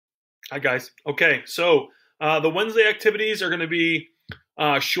Hi, guys. Okay, so the Wednesday activities are going to be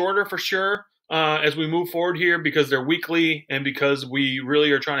shorter for sure as we move forward here because they're weekly and because we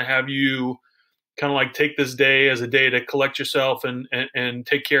really are trying to have you kind of like take this day as a day to collect yourself and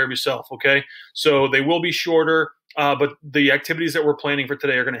take care of yourself. Okay, so they will be shorter, but the activities that we're planning for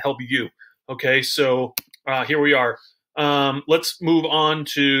today are going to help you. Okay, so here we are. Let's move on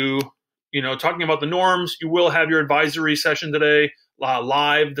to talking about the norms. You will have your advisory session today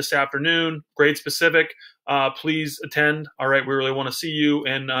live this afternoon, grade specific. Please attend. All right, we really want to see you,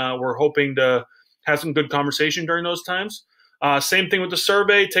 and we're hoping to have some good conversation during those times. Same thing with the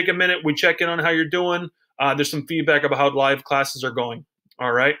survey. Take a minute. We check in on how you're doing. There's some feedback about how live classes are going.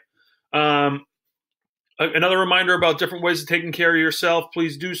 All right. Another reminder about different ways of taking care of yourself.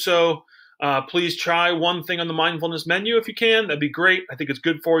 Please do so. Please try one thing on the mindfulness menu if you can. That'd be great. I think it's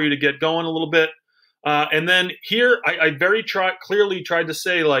good for you to get going a little bit. And then here, I very clearly tried to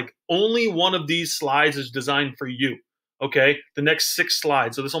say, like, only one of these slides is designed for you. Okay, the next 6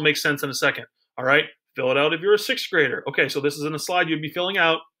 slides. So this will make sense in a second. All right, fill it out if you're a 6th grader. Okay, so this is in a slide you'd be filling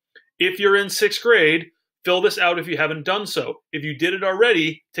out. If you're in 6th grade, fill this out if you haven't done so. If you did it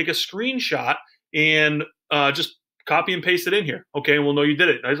already, take a screenshot and just copy and paste it in here. Okay, and we'll know you did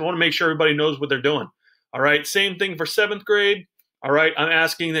it. I just want to make sure everybody knows what they're doing. All right, same thing for 7th grade. All right, I'm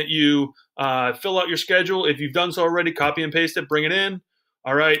asking that you fill out your schedule. If you've done so already, copy and paste it, bring it in.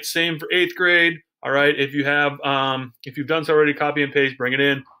 All right, same for 8th grade. All right, if you've done so already, copy and paste, bring it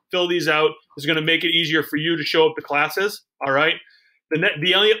in. Fill these out. It's going to make it easier for you to show up to classes. All right.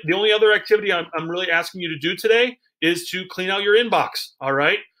 The only other activity I'm really asking you to do today is to clean out your inbox. All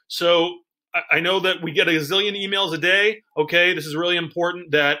right. So I know that we get a zillion emails a day. Okay, this is really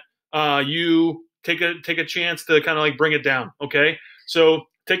important that you take a chance to kind of like bring it down. Okay, so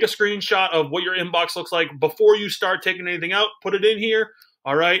take a screenshot of what your inbox looks like before you start taking anything out. Put it in here.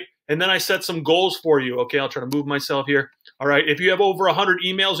 All right. And then I set some goals for you. Okay, I'll try to move myself here. All right, if you have over 100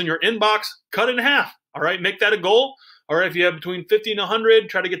 emails in your inbox, cut it in half. All right, make that a goal. All right, if you have between 50 and 100,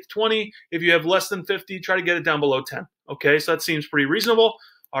 try to get to 20. If you have less than 50, try to get it down below 10. Okay, so that seems pretty reasonable.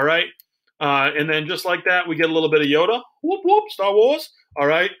 All right, and then just like that, we get a little bit of Yoda. Whoop, whoop, Star Wars. All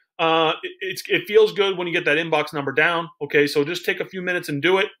right, it feels good when you get that inbox number down. Okay, so just take a few minutes and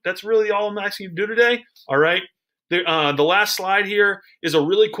do it. That's really all I'm asking you to do today. All right. The last slide here is a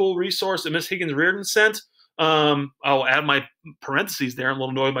really cool resource that Miss Higgins-Reardon sent. I'll add my parentheses there. I'm a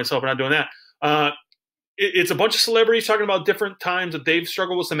little annoyed with myself for not doing that. It's a bunch of celebrities talking about different times that they've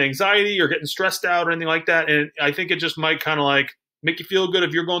struggled with some anxiety or getting stressed out or anything like that. And I think it just might kind of like make you feel good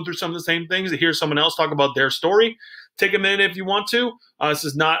if you're going through some of the same things to hear someone else talk about their story. Take a minute if you want to. This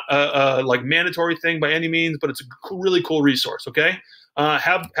is not a like mandatory thing by any means, but it's a really cool resource. Okay.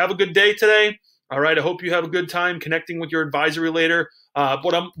 Have a good day today. All right, I hope you have a good time connecting with your advisory later. Part of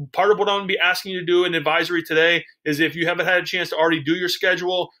what I'm going to be asking you to do in advisory today is if you haven't had a chance to already do your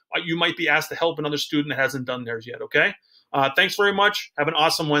schedule, you might be asked to help another student that hasn't done theirs yet, okay? Thanks very much. Have an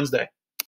awesome Wednesday.